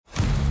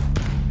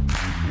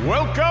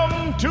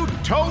Welcome to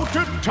Toe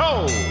to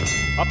Toe,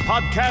 a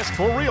podcast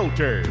for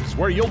realtors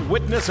where you'll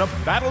witness a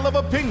battle of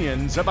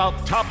opinions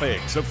about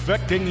topics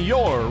affecting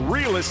your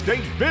real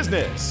estate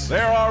business.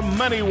 There are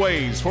many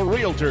ways for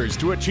realtors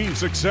to achieve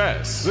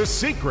success. The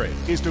secret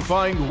is to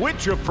find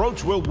which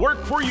approach will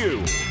work for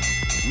you.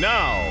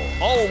 Now,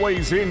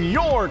 always in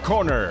your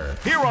corner,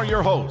 here are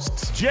your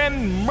hosts,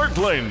 Jen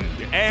Mertland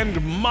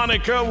and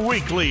Monica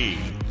Weekly.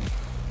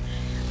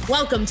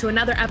 Welcome to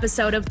another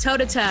episode of Toe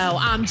to Toe.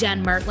 I'm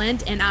Jen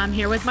Mertland, and I'm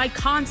here with my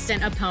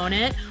constant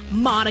opponent,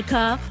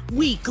 Monica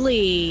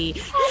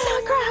Weekly.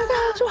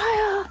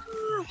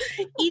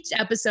 Each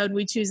episode,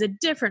 we choose a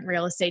different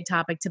real estate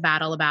topic to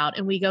battle about,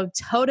 and we go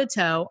toe to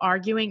toe,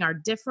 arguing our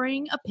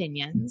differing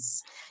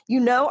opinions. You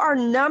know, our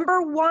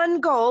number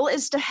one goal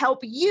is to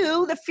help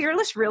you, the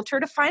fearless realtor,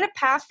 to find a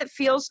path that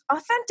feels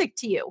authentic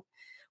to you.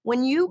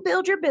 When you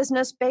build your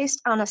business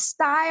based on a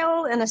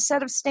style and a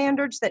set of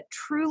standards that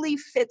truly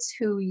fits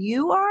who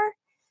you are,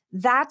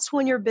 that's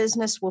when your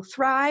business will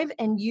thrive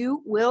and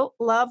you will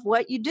love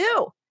what you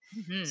do.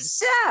 Mm-hmm.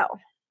 So,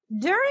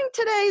 during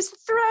today's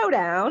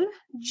throwdown,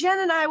 Jen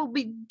and I will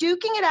be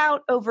duking it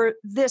out over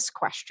this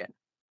question.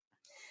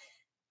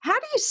 How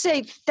do you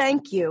say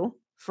thank you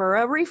for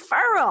a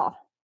referral?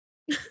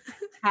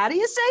 How do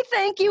you say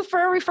thank you for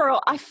a referral?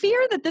 I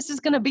fear that this is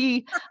going to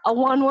be a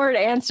one-word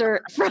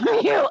answer from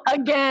you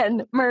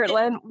again,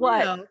 Mertland.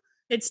 What? No,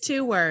 it's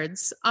 2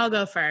 words. I'll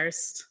go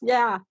first.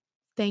 Yeah.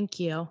 Thank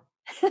you.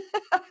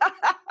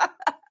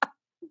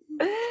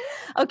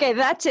 Okay,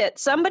 that's it.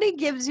 Somebody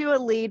gives you a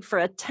lead for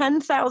a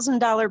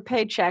 $10,000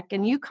 paycheck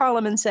and you call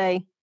them and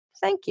say,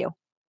 thank you.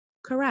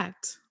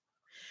 Correct.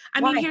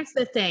 Why? Here's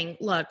the thing.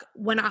 Look,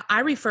 when I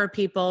refer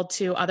people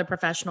to other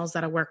professionals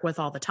that I work with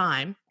all the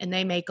time, and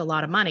they make a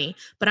lot of money,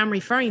 but I'm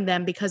referring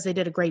them because they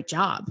did a great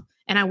job.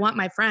 And I want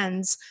my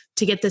friends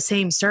to get the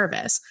same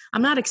service.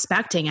 I'm not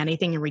expecting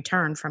anything in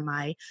return from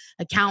my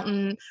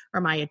accountant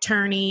or my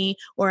attorney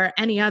or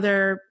any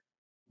other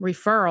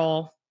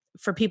referral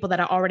for people that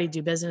I already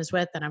do business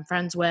with, that I'm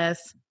friends with.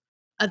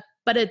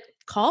 But a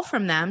call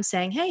from them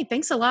saying, hey,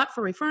 thanks a lot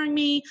for referring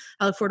me.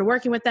 I look forward to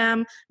working with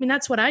them.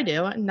 That's what I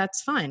do, and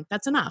that's fine.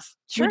 That's enough.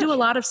 Sure. We do a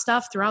lot of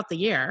stuff throughout the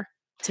year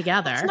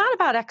together. It's not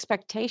about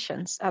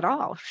expectations at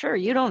all. Sure,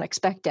 you don't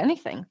expect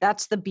anything.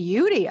 That's the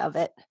beauty of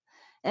it.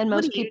 And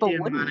most people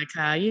wouldn't.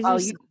 Monica, you do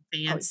so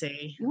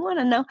fancy. You want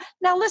to know?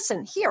 Now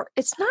listen, here,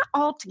 it's not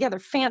altogether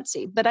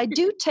fancy, but I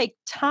do take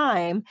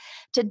time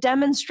to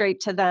demonstrate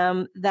to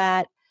them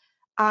that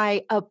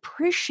I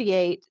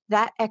appreciate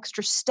that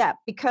extra step,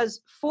 because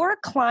for a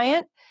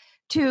client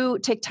to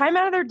take time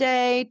out of their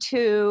day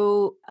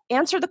to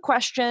answer the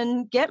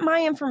question, get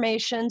my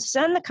information,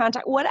 send the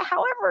contact,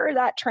 however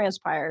that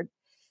transpired.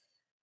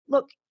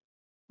 Look,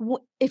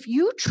 if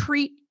you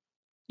treat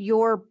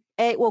your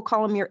we'll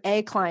call them your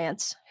A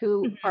clients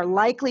who are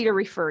likely to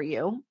refer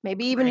you,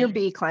 maybe even your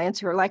B clients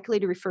who are likely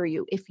to refer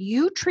you, if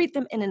you treat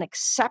them in an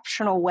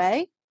exceptional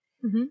way,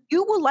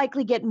 you will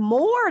likely get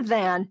more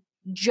than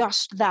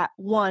just that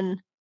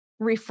one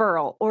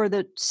referral or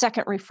the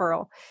second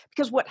referral.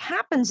 Because what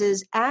happens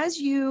is, as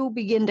you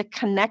begin to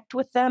connect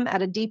with them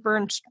at a deeper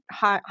and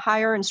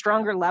higher and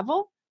stronger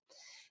level,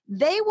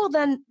 they will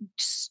then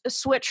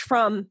switch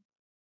from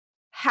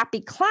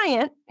happy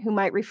client who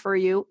might refer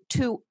you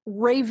to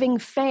raving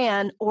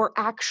fan, or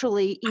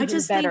actually even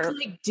better. I just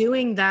think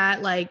doing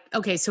that,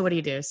 okay, so what do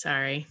you do?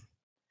 Sorry.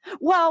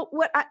 Well,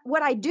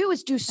 what I do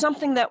is do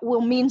something that will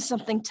mean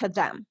something to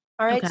them.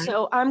 All right. Okay.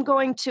 So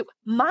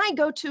my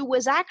go-to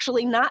was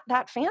actually not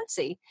that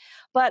fancy,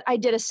 but I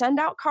did a send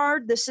out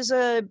card. This is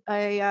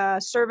a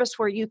service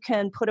where you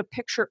can put a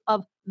picture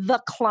of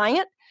the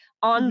client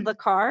on the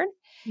card.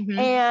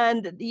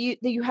 And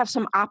you have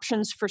some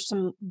options for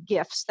some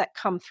gifts that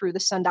come through the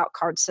send out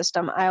card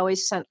system. I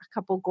always sent a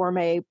couple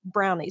gourmet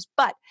brownies,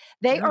 but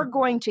they are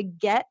going to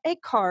get a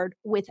card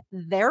with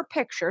their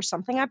picture,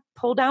 something I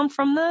pull down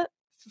from the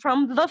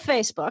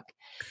Facebook,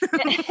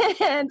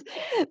 and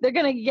they're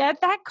going to get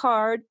that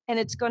card, and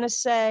it's going to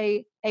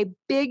say a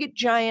big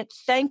giant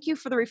thank you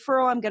for the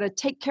referral. I'm going to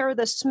take care of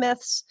the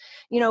Smiths,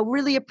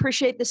 really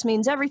appreciate, this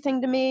means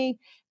everything to me.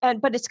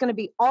 But it's going to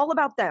be all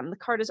about them. The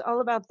card is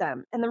all about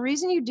them. And the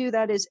reason you do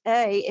that is,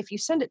 if you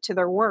send it to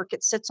their work,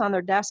 it sits on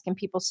their desk and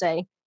people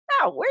say,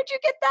 oh, where'd you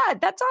get that?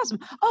 That's awesome.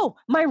 Oh,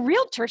 my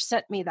realtor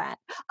sent me that.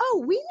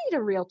 Oh, we need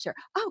a realtor.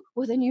 Oh,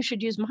 well, then you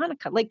should use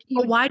Monica.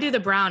 Why do the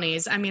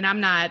brownies? I'm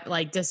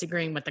not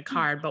disagreeing with the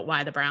card, but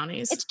why the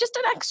brownies? It's just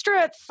an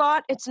extra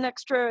thought. It's an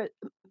extra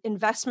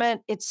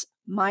investment. It's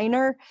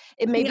minor.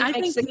 It maybe I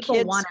makes think the people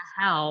kids want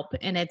to help,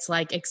 and it's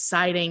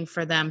exciting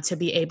for them to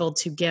be able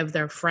to give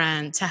their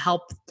friend, to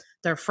help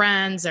their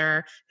friends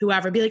or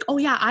whoever, be like, oh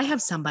yeah, I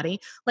have somebody.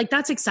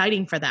 That's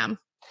exciting for them.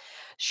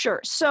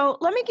 Sure. So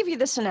let me give you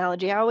this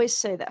analogy. I always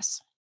say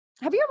this.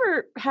 Have you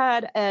ever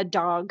had a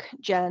dog,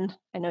 Jen?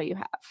 I know you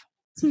have.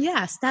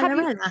 Yes.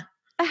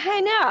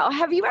 I know.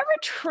 Have you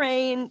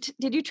ever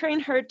did you train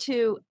her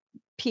to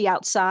pee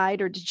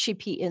outside, or did she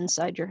pee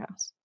inside your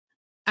house?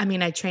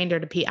 I trained her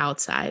to pee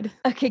outside.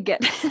 Okay,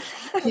 good.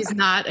 She's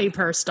not a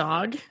purse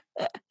dog.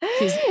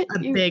 She's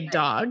a big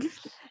dog.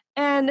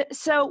 And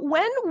so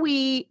when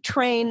we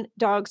train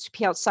dogs to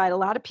pee outside, a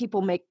lot of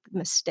people make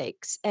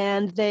mistakes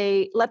and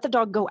they let the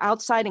dog go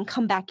outside and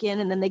come back in,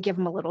 and then they give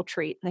him a little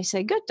treat and they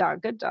say, good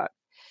dog, good dog.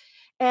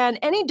 And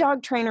any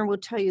dog trainer will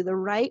tell you the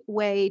right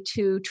way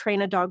to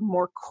train a dog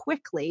more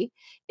quickly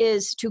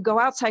is to go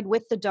outside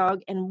with the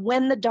dog. And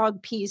when the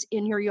dog pees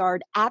in your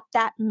yard, at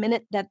that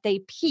minute that they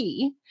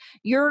pee,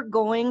 you're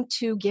going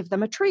to give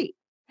them a treat.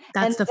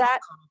 That's the phone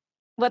call.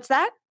 What's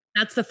that?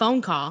 That's the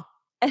phone call.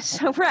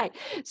 So, right.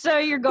 So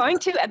you're going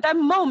to, at that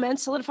moment,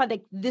 solidify,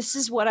 like, this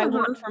is what I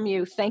want from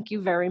you. Thank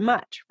you very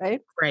much.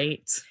 Right?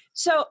 Great.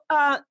 So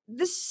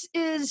this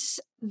is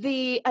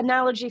the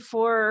analogy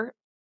for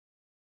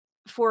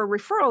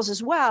referrals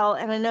as well.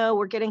 And I know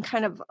we're getting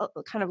kind of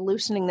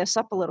loosening this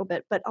up a little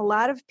bit, but a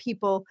lot of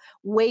people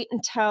wait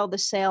until the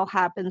sale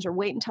happens, or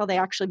wait until they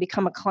actually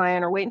become a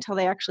client, or wait until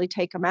they actually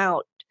take them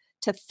out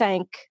to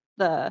thank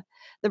the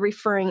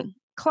referring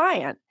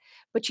client.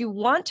 But you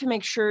want to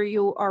make sure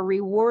you are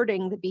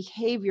rewarding the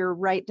behavior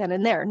right then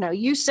and there. Now,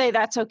 you say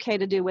that's okay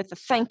to do with a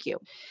thank you.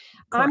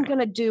 Correct. I'm going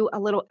to do a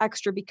little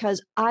extra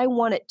because I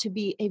want it to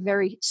be a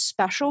very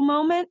special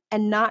moment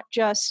and not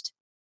just.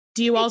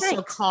 Do you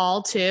also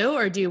call too,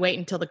 or do you wait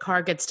until the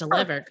car gets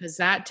delivered? Because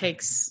that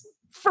takes.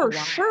 For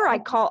sure, I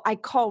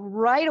call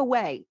right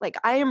away. Like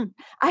I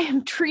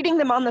am treating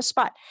them on the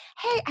spot.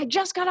 Hey, I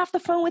just got off the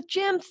phone with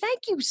Jim.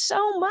 Thank you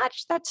so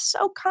much. That's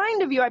so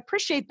kind of you. I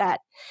appreciate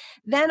that.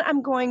 Then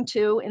I'm going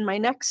to, in my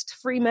next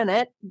free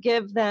minute,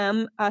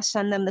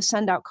 send them the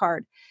send out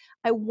card.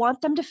 I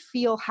want them to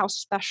feel how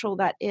special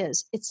that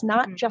is. It's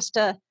not just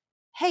a,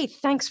 hey,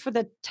 thanks for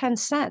the 10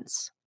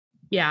 cents.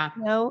 Yeah.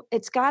 No,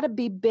 it's got to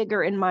be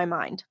bigger in my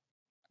mind.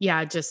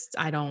 Yeah,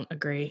 I don't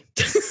agree.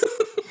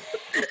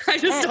 I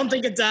just don't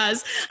think it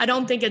does. I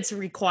don't think it's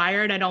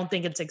required. I don't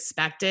think it's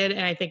expected.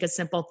 And I think a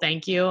simple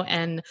thank you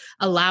and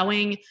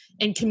allowing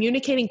and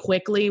communicating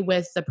quickly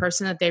with the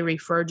person that they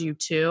referred you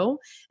to.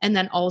 And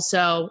then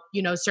also,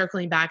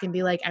 circling back and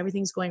be like,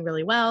 everything's going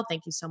really well.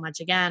 Thank you so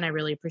much again. I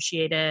really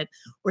appreciate it.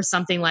 Or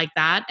something like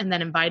that. And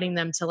then inviting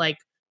them to like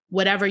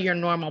whatever your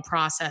normal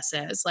process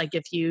is. Like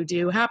if you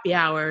do happy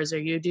hours or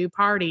you do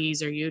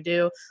parties or you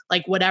do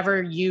like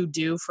whatever you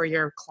do for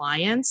your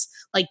clients,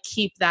 like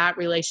keep that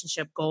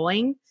relationship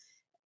going.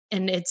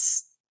 And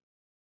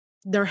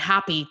they're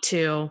happy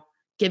to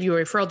give you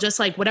a referral, just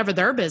like whatever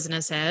their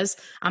business is.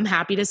 I'm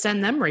happy to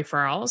send them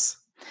referrals.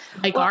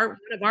 Like one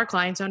of our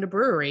clients owned a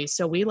brewery,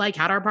 so we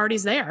had our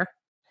parties there.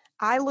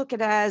 I look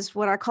at it as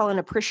what I call an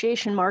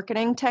appreciation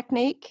marketing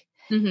technique.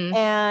 Mm-hmm.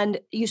 And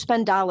you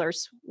spend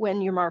dollars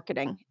when you're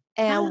marketing.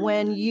 And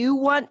when you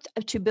want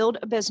to build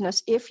a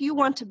business, if you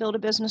want to build a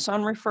business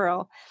on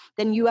referral,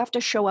 then you have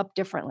to show up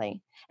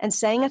differently. And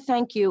saying a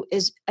thank you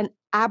is an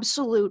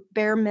absolute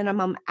bare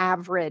minimum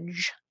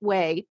average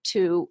way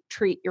to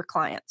treat your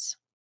clients.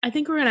 I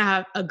think we're going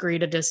to agree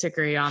to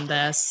disagree on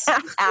this.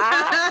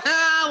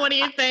 What do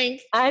you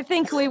think? I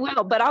think we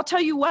will. But I'll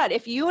tell you what,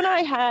 if you and I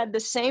had the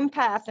same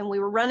path and we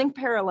were running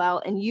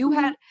parallel and you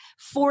had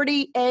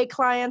 40 A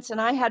clients and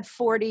I had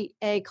 40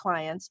 A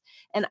clients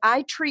and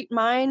I treat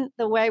mine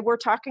the way we're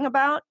talking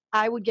about,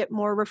 I would get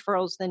more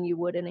referrals than you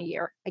would in a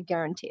year. I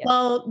guarantee it.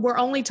 Well, we're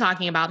only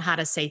talking about how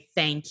to say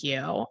thank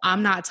you.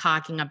 I'm not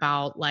talking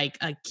about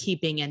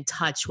keeping in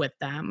touch with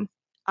them.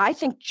 I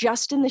think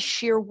just in the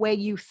sheer way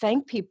you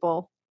thank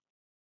people,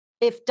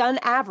 if done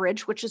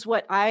average, which is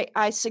what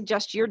I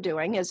suggest you're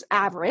doing, is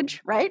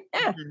average, right?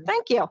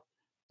 Thank you.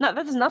 No,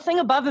 that's nothing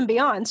above and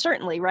beyond,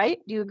 certainly, right?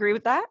 Do you agree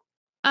with that?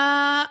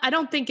 I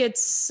don't think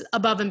it's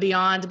above and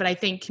beyond, but I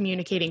think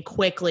communicating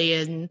quickly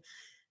and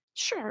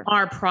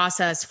our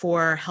process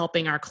for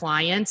helping our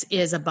clients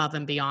is above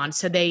and beyond.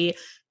 So they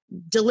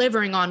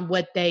delivering on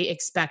what they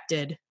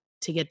expected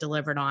to get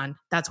delivered on.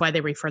 That's why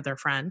they refer their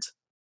friend.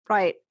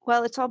 Right.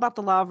 Well, it's all about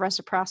the law of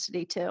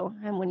reciprocity too.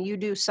 And when you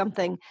do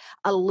something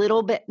a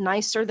little bit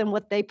nicer than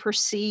what they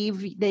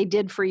perceive they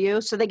did for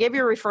you, so they gave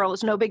you a referral,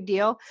 it's no big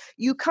deal.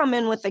 You come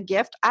in with a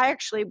gift. I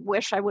actually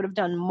wish I would have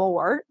done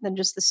more than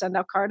just the send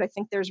out card. I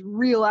think there's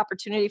real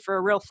opportunity for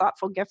a real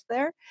thoughtful gift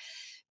there,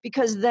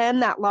 because then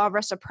that law of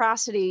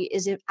reciprocity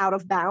is out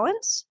of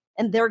balance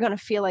and they're going to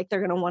feel like they're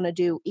going to want to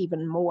do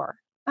even more.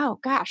 Oh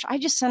gosh, I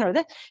just sent her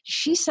this.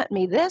 She sent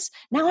me this.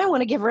 Now I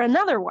want to give her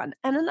another one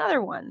and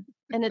another one.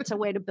 And it's a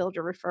way to build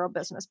your referral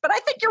business. But I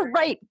think you're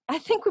right. I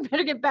think we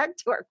better get back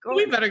to our corner.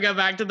 We better go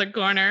back to the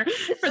corner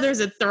where there's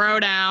a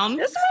throwdown.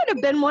 This might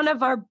have been one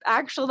of our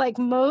actual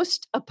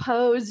most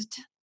opposed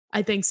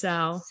I think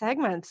so.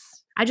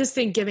 segments. I just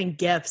think giving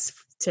gifts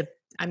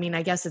I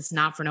guess it's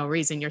not for no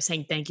reason. You're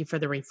saying thank you for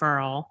the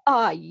referral.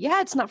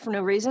 Yeah, it's not for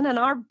no reason. In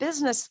our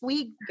business,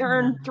 we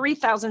earn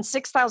 $3,000,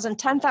 $6,000,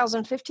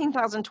 $10,000,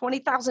 $15,000,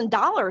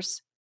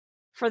 $20,000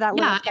 for that.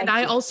 Yeah, and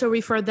I also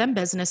refer them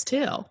business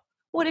too.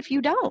 What if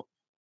you don't?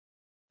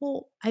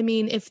 Well,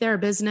 if they're a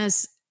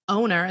business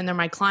owner and they're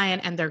my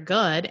client and they're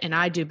good and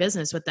I do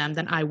business with them,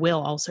 then I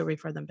will also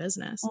refer them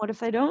business. What if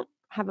they don't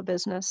have a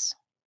business?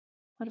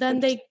 Then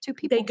they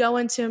go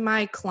into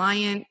my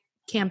client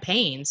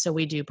campaign. So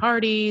we do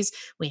parties,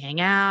 we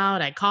hang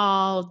out, I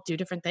call, do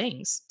different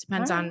things.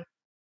 Depends on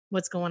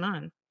what's going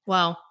on.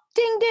 Well,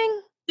 ding,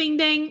 ding. Ding,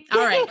 ding. All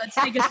right, let's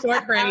take a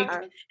short break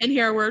and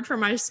hear a word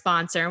from our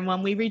sponsor. And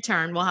when we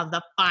return, we'll have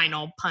the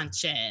final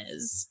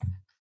punches.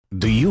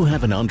 Do you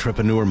have an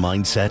entrepreneur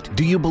mindset?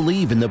 Do you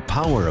believe in the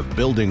power of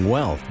building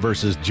wealth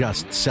versus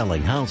just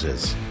selling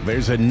houses?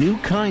 There's a new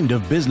kind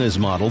of business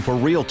model for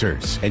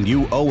realtors, and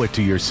you owe it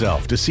to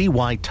yourself to see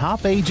why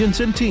top agents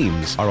and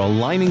teams are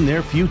aligning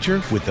their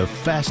future with the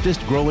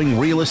fastest growing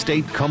real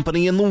estate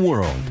company in the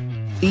world.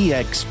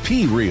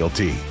 eXp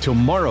Realty,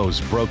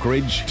 tomorrow's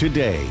brokerage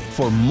today.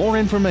 For more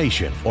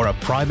information or a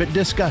private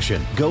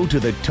discussion, go to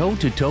the Toe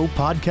to Toe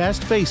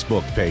Podcast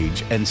Facebook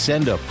page and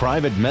send a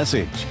private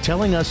message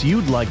telling us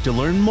you'd like to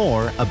learn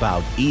more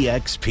about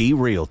eXp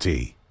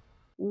Realty.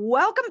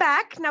 Welcome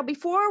back. Now,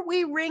 before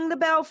we ring the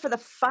bell for the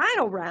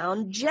final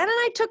round, Jen and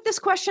I took this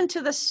question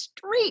to the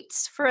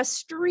streets for a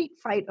street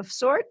fight of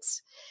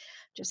sorts.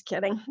 Just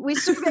kidding. We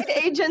surveyed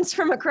agents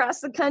from across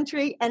the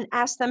country and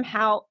asked them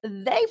how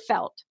they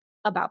felt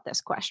about this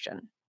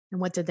question.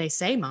 And what did they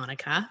say,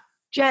 Monica?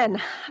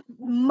 Jen,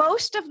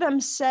 most of them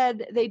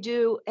said they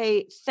do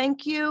a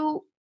thank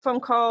you phone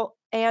call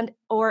and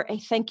or a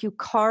thank you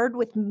card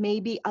with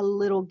maybe a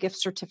little gift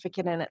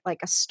certificate in it,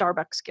 like a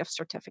Starbucks gift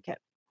certificate.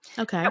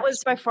 Okay. That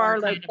was by far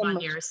like on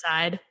your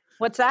side.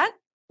 What's that?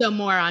 So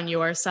more on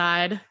your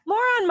side. More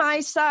on my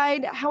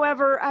side.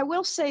 However, I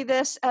will say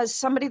this as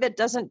somebody that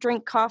doesn't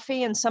drink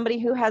coffee and somebody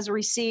who has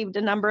received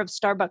a number of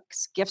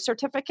Starbucks gift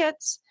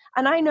certificates.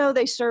 And I know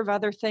they serve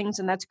other things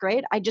and that's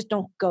great. I just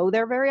don't go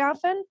there very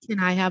often. Can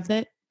I have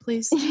that,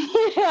 please?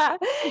 Yeah,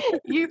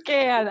 you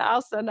can.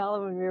 I'll send all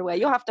of them your way.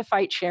 You'll have to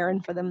fight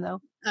Sharon for them though.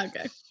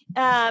 Okay.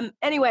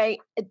 Anyway,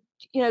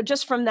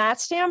 just from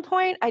that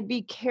standpoint, I'd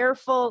be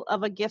careful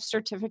of a gift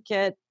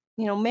certificate.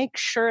 Make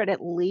sure it at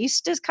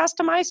least is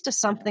customized to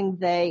something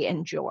they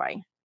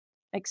enjoy.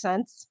 Make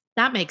sense?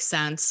 That makes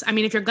sense. I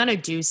mean, if you're going to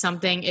do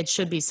something, it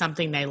should be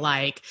something they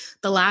like.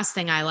 The last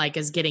thing I like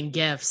is getting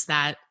gifts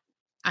that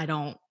I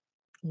don't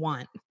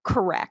want.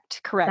 Correct.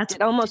 That's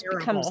it almost terrible.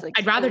 becomes like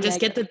I'd rather just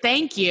get the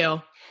thank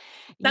you.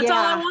 That's all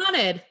I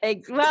wanted.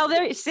 Well,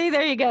 there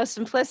you go.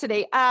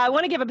 Simplicity. I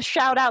want to give a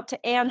shout out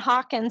to Ann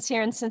Hawkins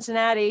here in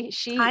Cincinnati.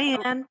 Hi,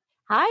 Ann.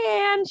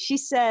 Hi, Ann. She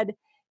said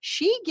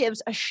she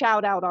gives a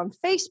shout out on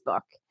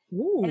Facebook.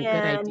 Ooh, good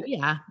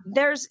idea.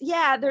 There's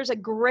a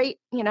great,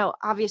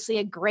 obviously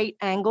a great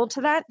angle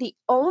to that. The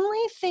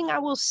only thing I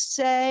will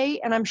say,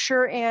 and I'm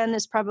sure Ann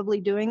is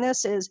probably doing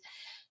this, is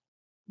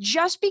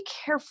just be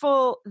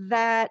careful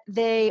that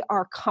they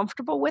are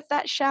comfortable with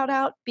that shout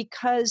out,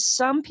 because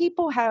some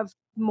people have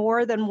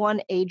more than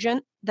one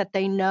agent that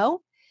they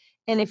know.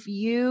 And if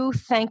you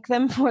thank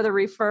them for the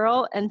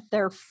referral and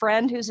their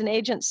friend who's an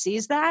agent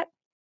sees that,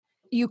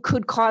 you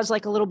could cause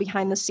like a little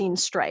behind the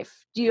scenes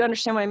strife. Do you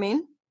understand what I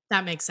mean?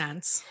 That makes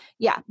sense.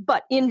 Yeah.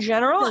 But in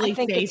general, really I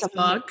think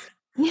Facebook.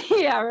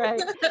 Yeah,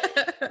 right.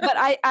 But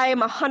I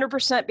am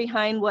 100%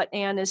 behind what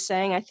Ann is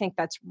saying. I think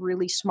that's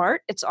really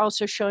smart. It's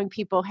also showing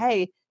people,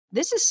 hey,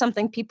 this is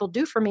something people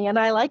do for me and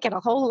I like it a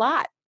whole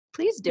lot.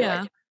 Please do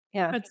it.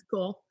 Yeah. That's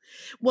cool.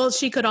 Well,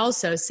 she could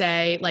also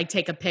say, like,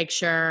 take a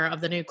picture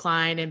of the new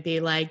client and be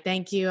like,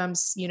 thank you.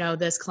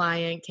 This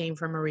client came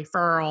from a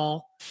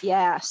referral.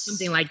 Yes.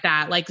 Something like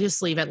that. Like,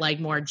 just leave it like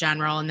more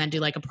general and then do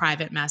like a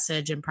private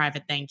message and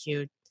private thank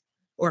you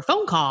or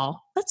phone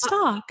call. Let's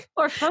talk.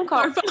 Or phone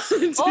call.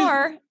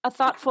 Or a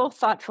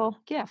thoughtful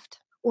gift.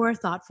 Or a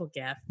thoughtful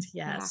gift.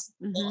 Yes.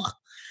 Yeah. Mm-hmm.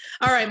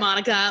 All right,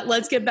 Monica,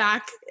 let's get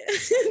back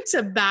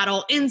to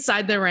battle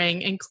inside the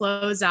ring and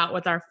close out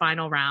with our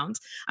final round.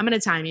 I'm going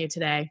to time you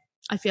today.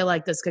 I feel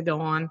like this could go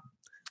on.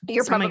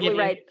 You're probably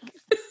right.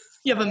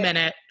 You have a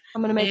minute.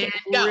 I'm going to make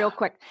it real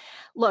quick.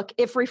 Look,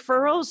 if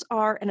referrals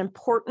are an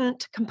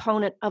important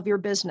component of your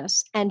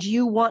business and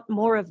you want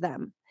more of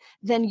them,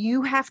 then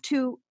you have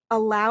to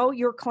allow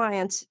your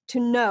clients to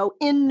know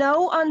in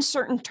no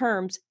uncertain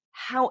terms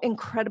how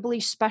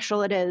incredibly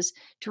special it is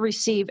to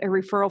receive a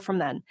referral from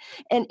them.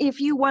 And if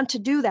you want to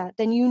do that,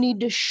 then you need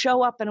to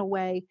show up in a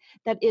way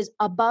that is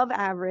above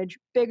average,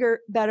 bigger,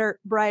 better,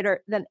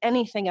 brighter than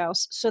anything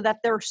else, so that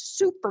they're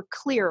super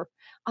clear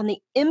on the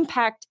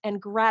impact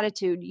and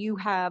gratitude you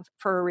have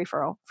for a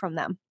referral from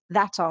them.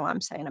 That's all I'm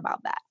saying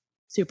about that.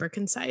 Super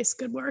concise.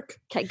 Good work.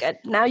 Okay, good.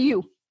 Now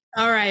you.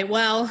 All right.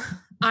 Well,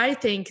 I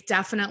think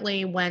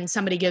definitely when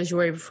somebody gives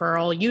you a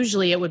referral,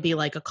 usually it would be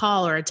like a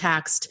call or a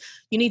text.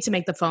 You need to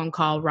make the phone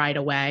call right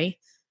away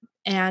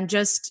and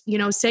just,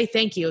 say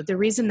thank you. The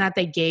reason that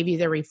they gave you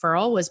the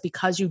referral was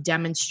because you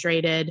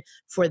demonstrated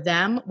for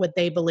them what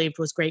they believed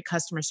was great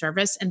customer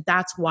service. And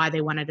that's why they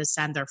wanted to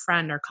send their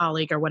friend or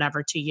colleague or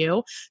whatever to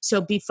you.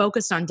 So be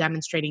focused on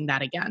demonstrating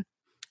that again.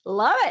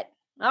 Love it.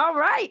 All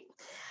right.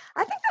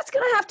 I think that's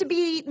going to have to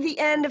be the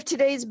end of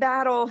today's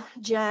battle,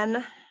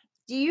 Jen.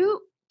 Do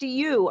you do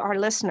you, our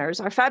listeners,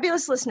 our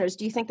fabulous listeners,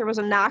 do you think there was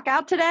a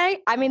knockout today?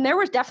 I mean, there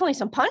were definitely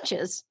some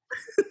punches.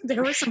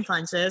 There were some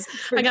punches.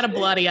 I got a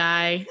bloody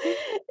eye.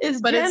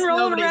 Is Jen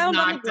rolling around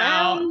on the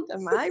ground?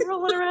 Am I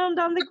rolling around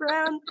on the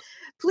ground?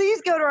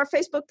 Please go to our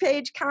Facebook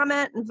page,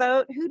 comment, and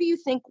vote. Who do you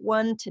think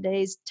won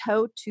today's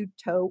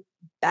toe-to-toe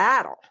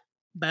battle?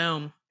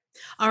 Boom.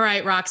 All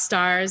right, rock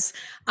stars.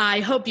 I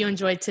hope you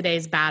enjoyed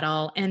today's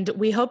battle, and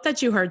we hope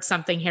that you heard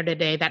something here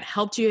today that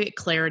helped you get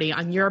clarity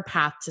on your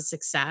path to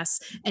success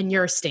and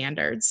your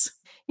standards.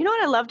 You know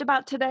what I loved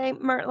about today,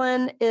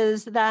 Mertlin,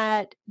 is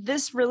that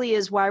this really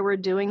is why we're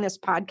doing this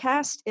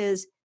podcast,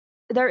 is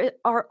there is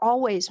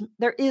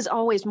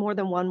always more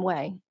than one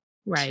way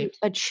to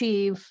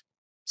achieve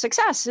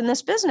success in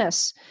this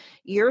business.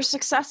 You're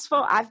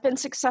successful. I've been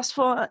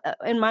successful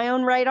in my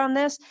own right on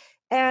this.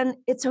 And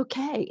it's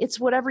okay. It's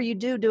whatever you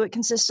do it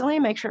consistently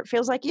and make sure it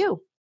feels like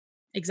you.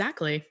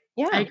 Exactly.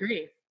 Yeah. I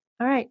agree.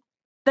 All right.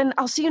 Then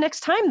I'll see you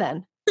next time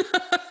then.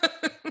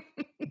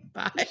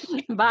 Bye.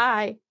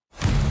 Bye.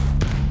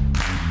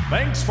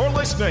 Thanks for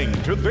listening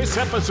to this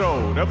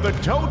episode of the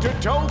Toe to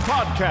Toe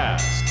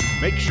Podcast.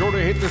 Make sure to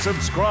hit the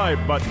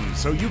subscribe button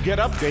so you get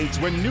updates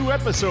when new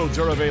episodes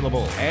are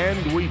available.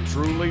 And we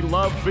truly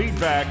love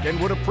feedback and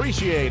would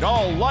appreciate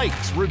all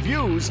likes,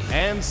 reviews,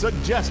 and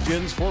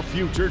suggestions for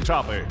future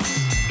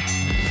topics.